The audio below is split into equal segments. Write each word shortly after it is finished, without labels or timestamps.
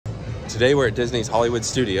Today we're at Disney's Hollywood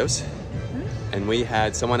Studios, and we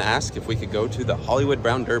had someone ask if we could go to the Hollywood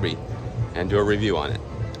Brown Derby and do a review on it.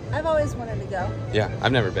 I've always wanted to go. Yeah,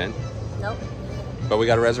 I've never been. Nope. But we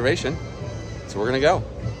got a reservation, so we're gonna go.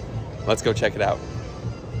 Let's go check it out.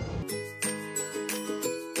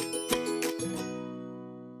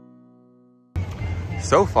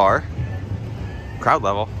 So far, crowd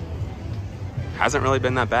level hasn't really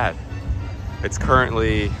been that bad. It's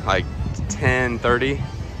currently like 10:30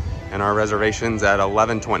 and our reservation's at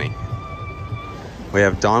 11:20. We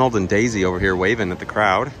have Donald and Daisy over here waving at the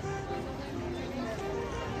crowd.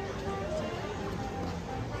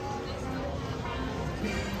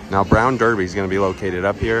 Now Brown Derby is going to be located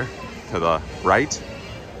up here to the right,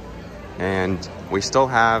 and we still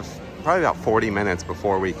have probably about 40 minutes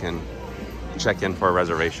before we can check in for a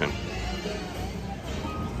reservation.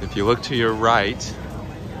 If you look to your right,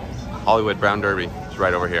 Hollywood Brown Derby is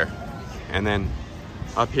right over here. And then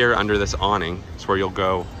up here under this awning is where you'll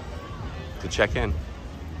go to check in.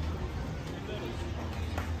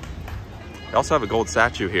 They also have a gold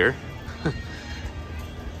statue here.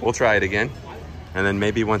 We'll try it again. And then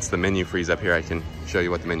maybe once the menu frees up here, I can show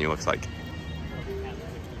you what the menu looks like.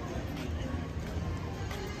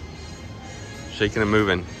 Shaking and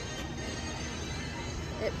moving.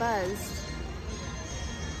 It buzzed.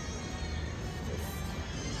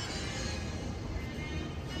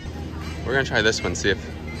 We're gonna try this one, see if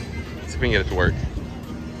we can get it to work.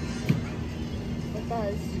 It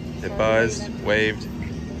buzzed. It buzzed, waved.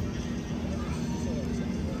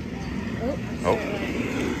 Oh.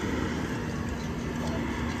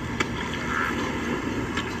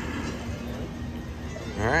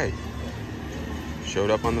 All right.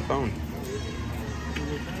 Showed up on the phone.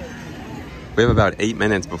 We have about 8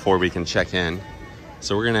 minutes before we can check in.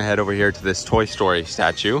 So we're gonna head over here to this Toy Story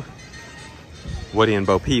statue, Woody and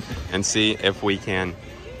Bo Peep, and see if we can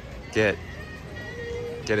get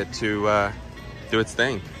it to do its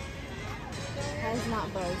thing. It has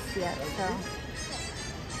not buzzed yet, so.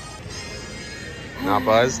 Not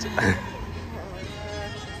buzzed?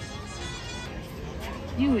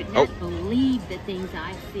 You would not believe the things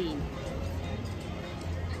I've seen.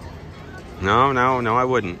 No, I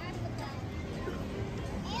wouldn't.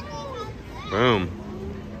 Boom.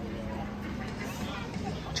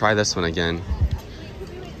 Try this one again.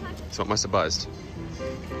 So it must have buzzed.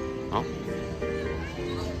 Oh.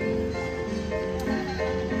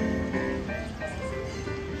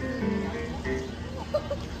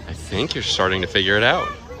 I think you're starting to figure it out.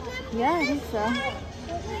 Yeah, I think so.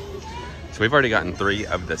 So we've already gotten 3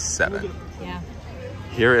 of the 7. Yeah.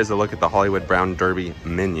 Here is a look at the Hollywood Brown Derby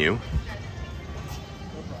menu.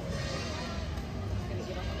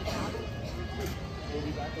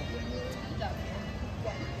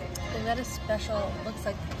 They got a special, looks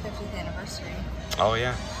like 50th anniversary. Oh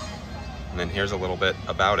yeah. And then here's a little bit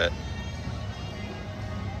about it.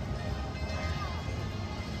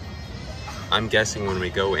 I'm guessing when we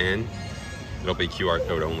go in, it'll be QR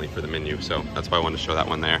code only for the menu, so that's why I wanted to show that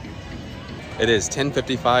one there. It is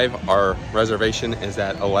 10:55. Our reservation is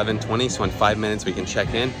at 11:20, so in 5 minutes we can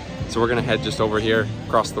check in. So we're gonna head just over here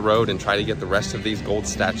across the road and try to get the rest of these gold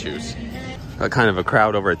statues. Got kind of a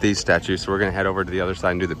crowd over at these statues, so we're gonna head over to the other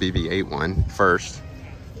side and do the BB-8 one first.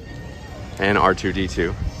 And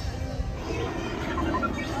R2-D2.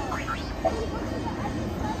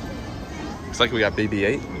 Looks like we got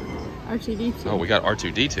BB-8. R2-D2. Oh, we got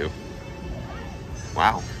R2-D2.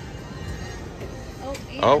 Wow.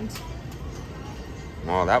 Oh.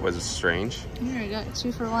 Well, that was strange. Here, we got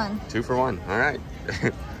 2 for 1. 2 for 1. All right.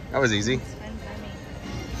 That was easy.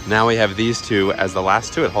 Now we have these 2 as the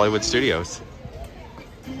last 2 at Hollywood Studios.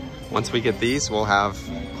 Once we get these, we'll have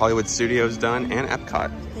Hollywood Studios done and Epcot.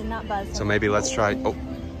 Did not buzz. So maybe let's try. Oh.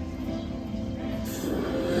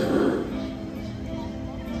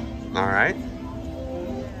 All right.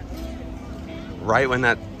 Right when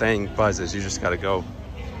that thing buzzes, you just gotta go.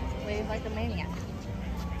 Wave like a maniac.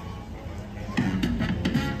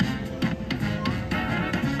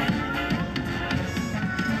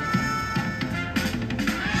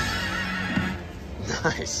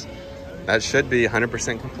 Nice. That should be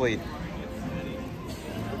 100% complete.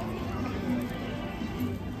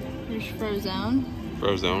 Here's Frozone.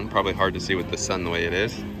 Frozone, probably hard to see with the sun the way it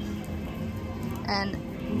is.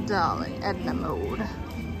 And Dolly, Edna mode.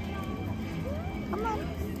 Come on.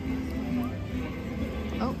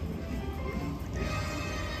 Oh.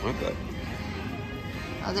 What the?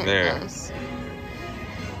 Oh, there There. it goes.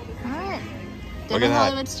 Alright. Look at that.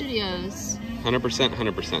 Hollywood Studios. 100%,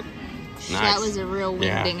 100%. Nice. That was a real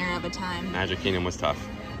Yeah. wing-dinger of a time. Magic Kingdom was tough.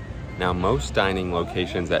 Now, most dining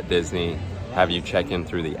locations at Disney have you check in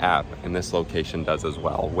through the app, and this location does as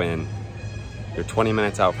well. When you're 20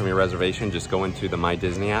 minutes out from your reservation, just go into the My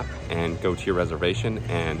Disney app and go to your reservation,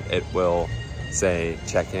 and it will say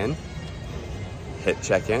check in. Hit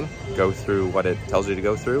check in, go through what it tells you to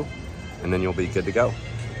go through, and then you'll be good to go.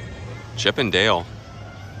 Chip and Dale.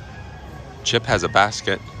 Chip has a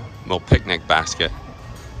basket, little picnic basket.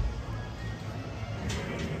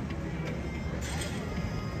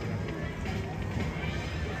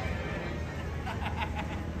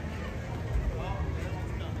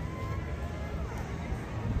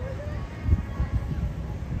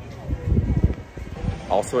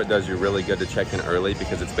 Also, it does you really good to check in early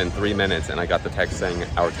because it's been 3 minutes and I got the text saying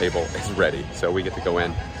our table is ready. So we get to go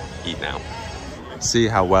in, eat now. See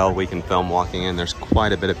how well we can film walking in. There's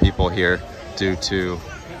quite a bit of people here due to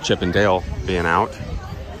Chip and Dale being out.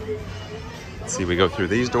 Let's see, we go through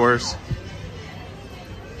these doors.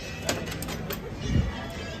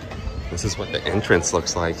 This is what the entrance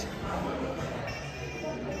looks like.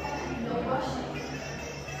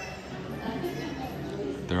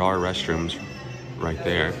 There are restrooms right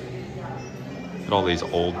there. Look at all these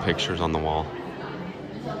old pictures on the wall.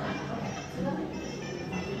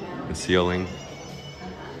 The ceiling.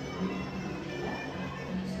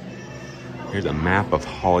 Here's a map of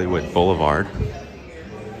Hollywood Boulevard.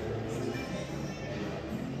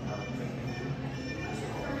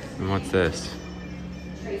 And what's this?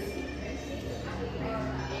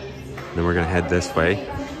 Then we're gonna head this way.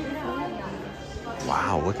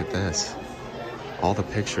 Wow, look at this. All the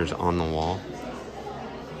pictures on the wall.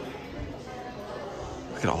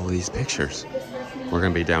 Look at all these pictures. We're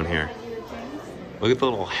gonna be down here. Look at the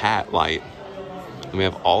little hat light. And we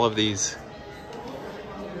have all of these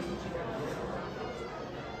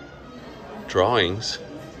drawings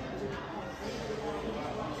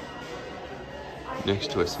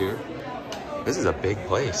next to us here. This is a big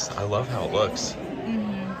place. I love how it looks.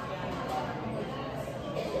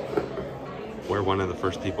 We're one of the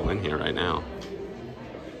first people in here right now.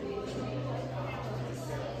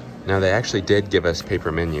 Now they actually did give us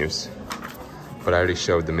paper menus, but I already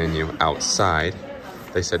showed the menu outside.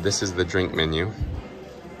 They said this is the drink menu.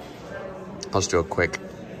 I'll just do a quick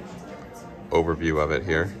overview of it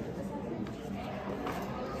here.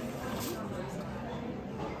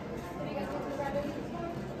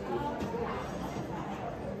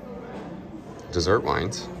 Dessert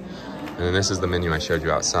wines. And then this is the menu I showed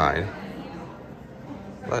you outside.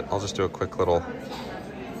 But I'll just do a quick little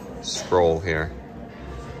scroll here.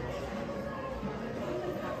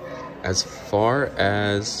 As far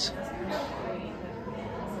as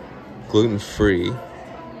gluten-free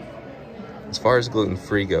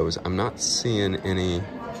goes, I'm not seeing anything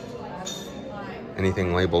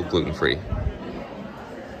labeled gluten-free.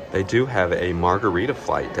 They do have a margarita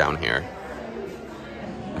flight down here.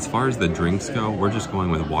 As far as the drinks go, we're just going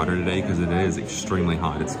with water today because it is extremely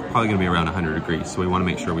hot. It's probably gonna be around 100 degrees, so we wanna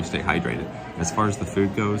make sure we stay hydrated. As far as the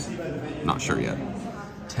food goes, not sure yet.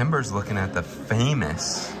 Timber's looking at the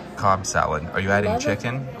famous Cobb salad. Are you adding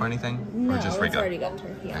chicken or anything? No, or just regular? it's already got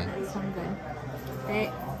turkey on it. It's one good.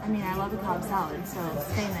 I mean, I love a Cobb salad, so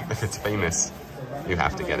it's famous. If it's famous, you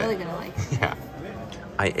have to get it. I'm really gonna like it. Yeah.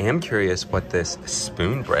 I am curious what this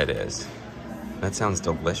spoon bread is. That sounds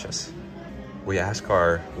delicious. We asked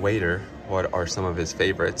our waiter what are some of his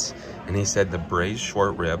favorites, and he said the braised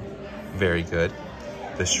short rib, very good.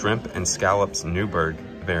 The shrimp and scallops Newburgh,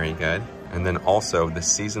 very good. And then also the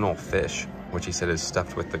seasonal fish, which he said is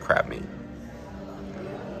stuffed with the crab meat.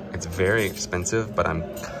 It's very expensive, but I'm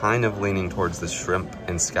kind of leaning towards the shrimp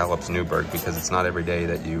and scallops Newburgh because it's not every day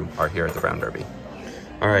that you are here at the Brown Derby.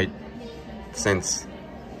 All right, since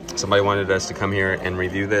somebody wanted us to come here and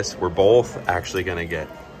review this, we're both actually gonna get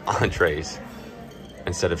entrees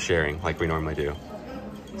instead of sharing like we normally do.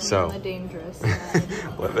 So, on the dangerous side.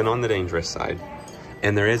 living on the dangerous side.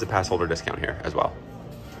 And there is a pass holder discount here as well.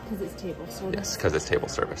 Because it's table service. Yes, because it's table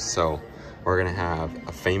service. So we're gonna have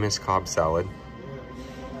a Famous Cobb salad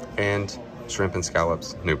and shrimp and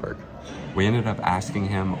scallops Newburgh. We ended up asking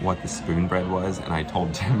him what the spoon bread was, and I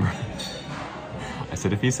told Tim, I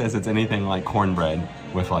said, if he says it's anything like cornbread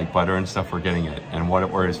with like butter and stuff, we're getting it. And what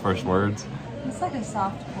were his first words? It's like a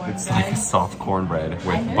soft cornbread. It's like a soft cornbread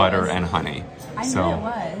with butter and honey. I knew it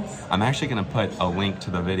was. I'm actually gonna put a link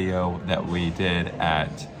to the video that we did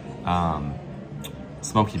at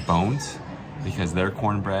Smoky Bones, because their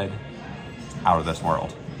cornbread, out of this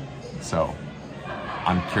world. So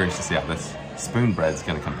I'm curious to see how this spoon bread is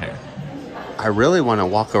gonna compare. I really wanna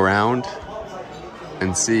walk around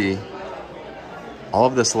and see all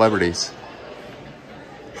of the celebrities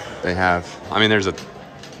they have. I mean, there's a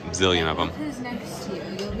zillion of them. Who's next to you?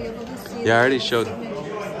 You'll be able to see. Yeah, I already showed.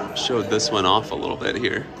 showed this one off a little bit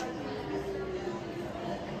here.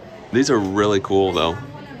 These are really cool though.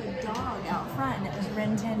 One of a dog out front, and it was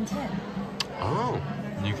Rin Tin Tin. Oh,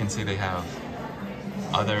 you can see they have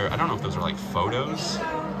other, I don't know if those are like photos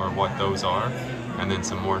or what those are, and then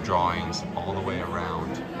some more drawings all the way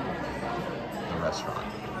around the restaurant.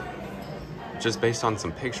 Just based on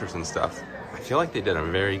some pictures and stuff, I feel like they did a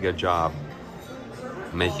very good job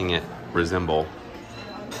making it resemble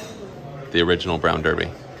the original Brown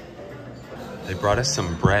Derby. They brought us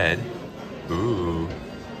some bread. Ooh.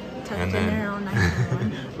 And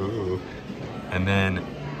then, ooh. And then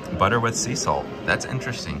butter with sea salt. That's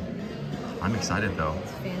interesting. I'm excited though.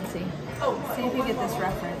 It's fancy. Oh, see if you get this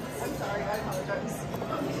reference. I'm sorry, I apologize.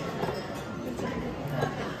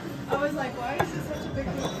 I was like, why is this such a big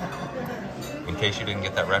deal? In case you didn't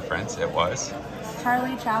get that reference, it was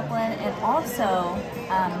Charlie Chaplin and also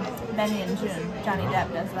Benny and June. Johnny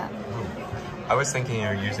Depp does that. I was thinking you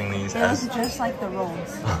were using these They as... look just like the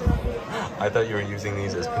rolls. I thought you were using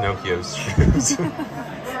these as Pinocchio's shoes.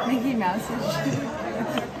 Mickey Mouse's shoes.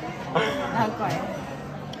 Not quite.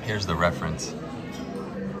 Here's the reference.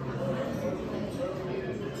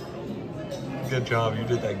 Good job, you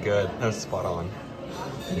did that good. That's spot on.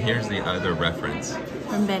 And here's the other reference.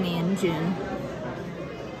 From Benny and June.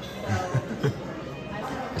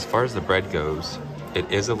 As far as the bread goes, it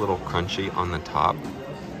is a little crunchy on the top,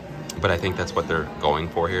 but I think that's what they're going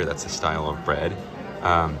for here. That's the style of bread.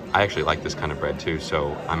 I actually like this kind of bread too,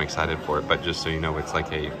 so I'm excited for it, but just so you know, it's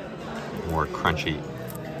like a more crunchy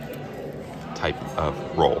type of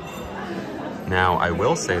roll. Now, I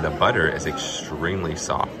will say the butter is extremely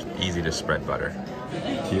soft, easy to spread butter.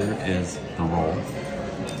 Here is the roll.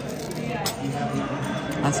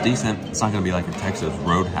 That's decent. It's not gonna be like a Texas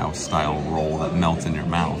Roadhouse style roll that melts in your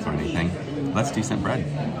mouth or anything. That's decent bread.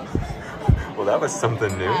 Well, that was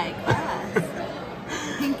something new. I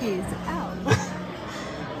guess. Pinky's out.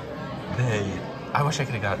 I wish I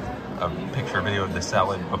could have got a picture video of the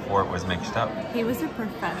salad before it was mixed up. He was a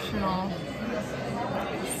professional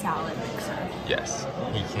salad mixer. Yes.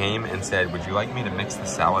 He came and said, would you like me to mix the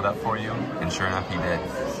salad up for you? And sure enough, he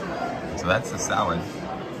did. So that's the salad.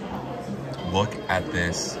 Look at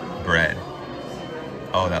this bread.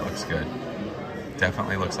 Oh, that looks good.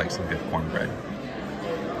 Definitely looks like some good cornbread.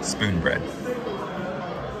 Spoon bread.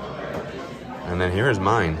 And then here is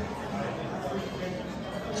mine.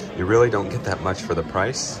 You really don't get that much for the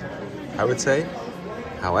price, I would say.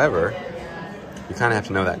 However, you kind of have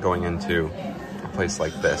to know that going into a place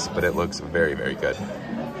like this, but it looks very, very good.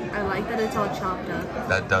 I like that it's all chopped up.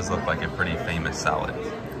 That does look like a pretty famous salad.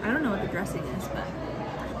 I don't know what the dressing is, but...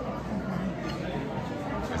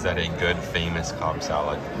 Is that a good, famous Cobb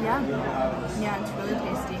salad? Yeah. Yeah, it's really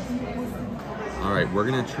tasty. All right, we're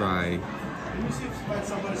gonna try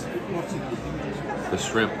the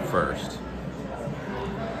shrimp first.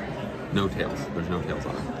 No tails. There's no tails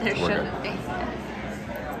on it. There We're shouldn't good. be.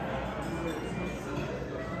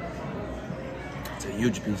 It's a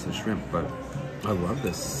huge piece of shrimp, but I love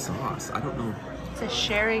this sauce. I don't know. It's a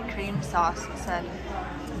sherry cream sauce, it said.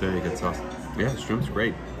 Very good sauce. Yeah, shrimp's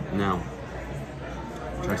great. Now,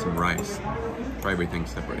 try some rice. Try everything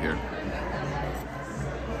separate here.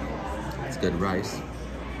 It's good rice.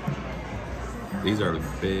 These are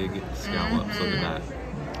big scallops. Look at that.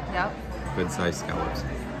 Yep. Good sized scallops.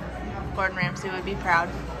 Gordon Ramsay would be proud.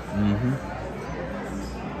 Mm-hmm.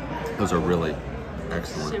 Those are really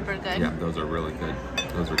excellent. Super good. Yeah, those are really good.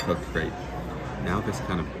 Those are cooked great. Now this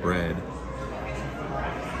kind of bread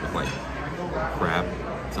with like crab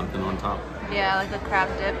something on top. Yeah, like a crab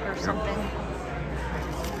dip or something.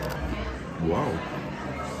 Whoa.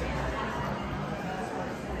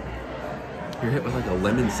 You're hit with like a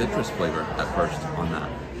lemon citrus flavor at first on that.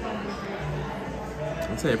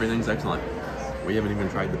 I'd say everything's excellent. We haven't even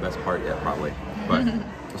tried the best part yet, probably. But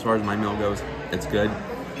as far as my meal goes, it's good.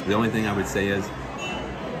 The only thing I would say is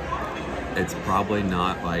it's probably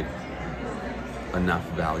not like enough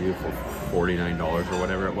value for $49 or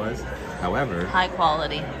whatever it was. However, High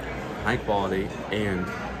quality, and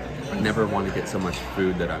I never want to get so much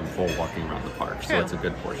food that I'm full walking around the park. So True. it's a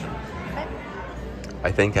good portion. Okay.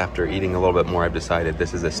 I think after eating a little bit more, I've decided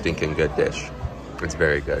this is a stinking good dish. It's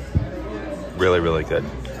very good. Really, really good.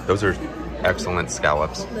 Those are excellent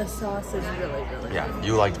scallops. The sauce is really, really Yeah,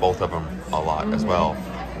 you liked both of them a lot as well.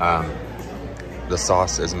 The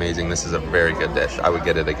sauce is amazing. This is a very good dish. I would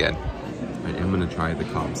get it again. I am gonna try the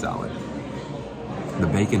Cobb salad. The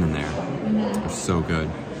bacon in there is so good.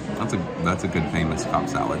 That's a good famous Cobb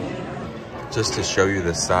salad. Just to show you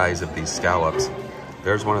the size of these scallops,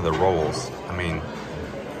 there's one of the rolls. I mean,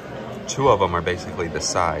 2 of them are basically the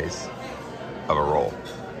size of a roll.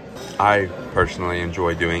 I personally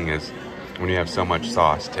enjoy doing is when you have so much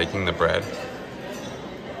sauce, taking the bread,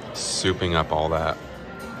 souping up all that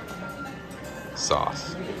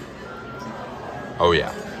sauce. Oh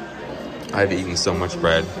yeah. I've eaten so much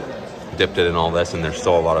bread, dipped it in all this, and there's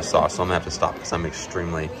still a lot of sauce, so I'm gonna have to stop because I'm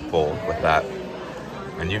extremely full with that.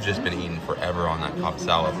 And you've just been eating forever on that Cobb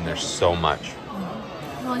salad, and there's so much.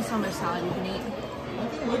 There's only so much salad you can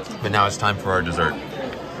eat. But now it's time for our dessert.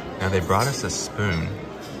 Now they brought us a spoon.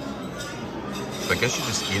 So I guess you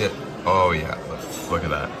just eat it. Oh yeah, look at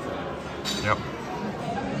that. Yep.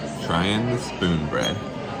 Trying the spoon bread.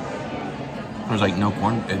 There's like no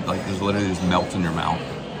corn, it like just literally just melts in your mouth.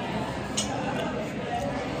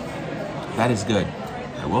 That is good.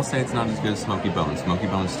 I will say it's not as good as Smoky Bones. Smoky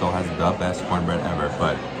Bones still has the best cornbread ever,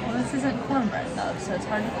 but... Well, this isn't cornbread though, so it's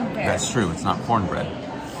hard to compare. That's true, it's not cornbread.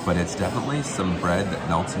 But it's definitely some bread that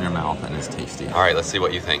melts in your mouth and is tasty. All right, let's see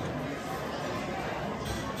what you think.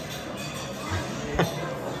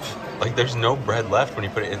 Like there's no bread left when you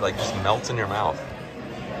put it, it like just melts in your mouth.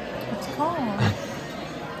 It's cold.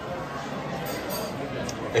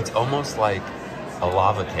 It's almost like a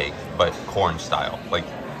lava cake, but corn style. Like,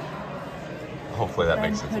 hopefully that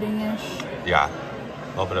makes sense. Pudding-ish. Yeah, a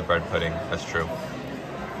little bit of bread pudding, that's true.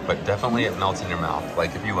 But definitely it melts in your mouth.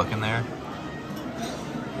 Like if you look in there,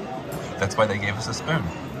 that's why they gave us a spoon.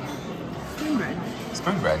 Spoon bread.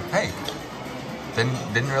 Spoon bread, hey.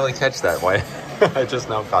 Didn't really catch that, why? I just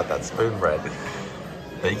now caught that spoon bread.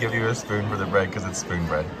 They give you a spoon for the bread because it's spoon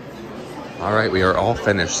bread. All right, we are all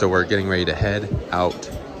finished, so we're getting ready to head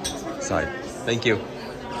outside. Thank you.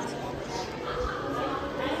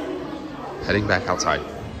 Heading back outside.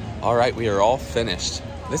 All right, we are all finished.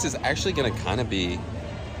 This is actually gonna kind of be,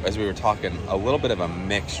 as we were talking, a little bit of a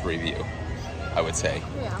mixed review, I would say.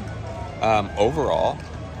 Yeah. Overall,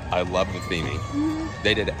 I love the theming. Mm-hmm.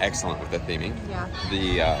 They did excellent with the theming. Yeah.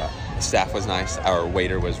 The staff was nice. Our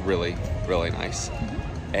waiter was really, really nice.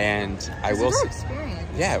 Mm-hmm. And I will say, experience.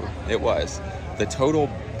 yeah, it was. The total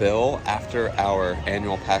bill after our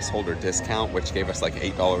annual pass holder discount, which gave us like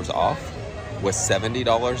 $8 off, was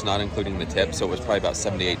 $70, not including the tip. So it was probably about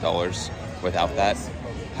 $78 without that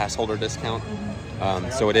pass holder discount.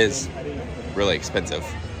 Mm-hmm. So it is really expensive.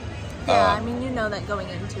 Yeah, I mean, you know that going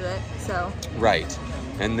into it, so. Right.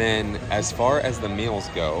 And then as far as the meals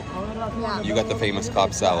go, yeah. You got the Famous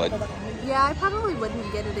Cobb salad. Yeah, I probably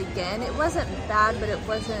wouldn't get it again. It wasn't bad, but it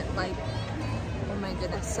wasn't like, oh my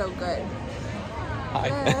goodness, so good.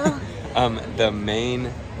 Hi. The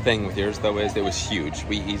main thing with yours though is it was huge.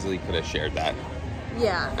 We easily could have shared that.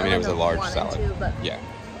 Yeah. I mean, it was a large salad. But yeah.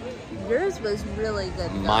 Yours was really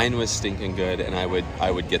good. Mine was stinking good, and I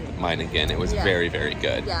would get mine again. It was very, very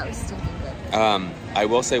good. Yeah, it was stinking good. I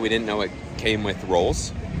will say we didn't know it came with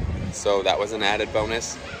rolls, so that was an added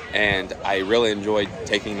bonus. And I really enjoyed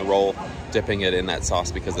taking the roll, dipping it in that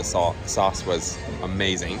sauce because the sauce was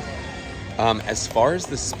amazing. As far as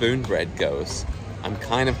the spoon bread goes, I'm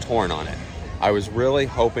kind of torn on it. I was really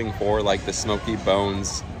hoping for like the Smoky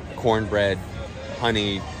Bones, cornbread,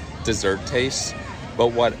 honey dessert taste, but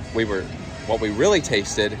what we really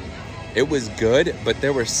tasted, it was good, but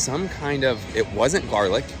there was some kind of, it wasn't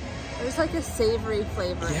garlic. It was like a savory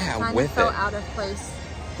flavor. Yeah, it kind with of felt it. Out of place.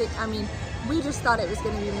 I mean, we just thought it was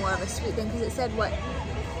going to be more of a sweet thing because it said what?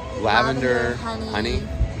 Lavender, honey.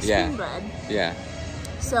 Spoon bread. Yeah.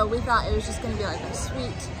 So we thought it was just going to be like a sweet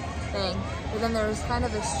thing, but then there was kind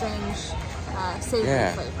of a strange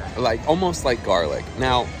savory flavor. Like almost like garlic.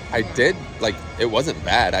 Now I did like, it wasn't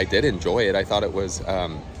bad. I did enjoy it. I thought it was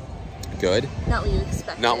good. Not what you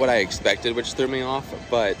expected. Not what I expected, which threw me off.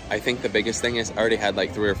 But I think the biggest thing is I already had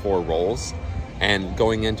like 3 or 4 rolls, and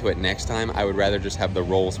going into it next time, I would rather just have the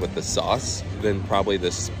rolls with the sauce than probably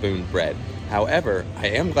the spoon bread. However, I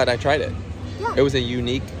am glad I tried it. Yeah. It was a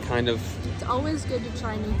unique kind of. It's always good to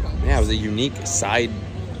try new things. Yeah, it was a unique side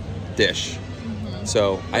dish. Mm-hmm.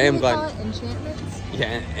 So what I am glad. Call it? Enchantments?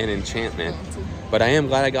 Yeah, an enchantment. Fancy. But I am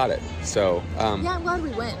glad I got it. So. Yeah, I'm glad we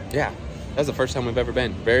went. Yeah, that's the first time we've ever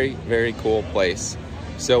been. Very, very cool place.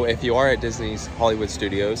 So if you are at Disney's Hollywood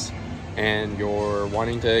Studios and you're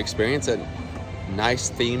wanting to experience a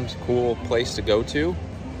nice themed, cool place to go to,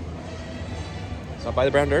 stop by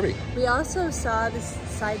the Brown Derby. We also saw, this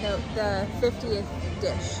side note, the 50th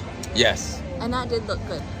dish. Yes. And that did look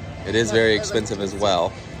good. It is very expensive as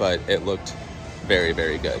well, but it looked very,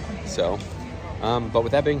 very good. So, but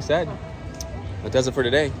with that being said, that does it for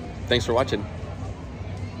today. Thanks for watching.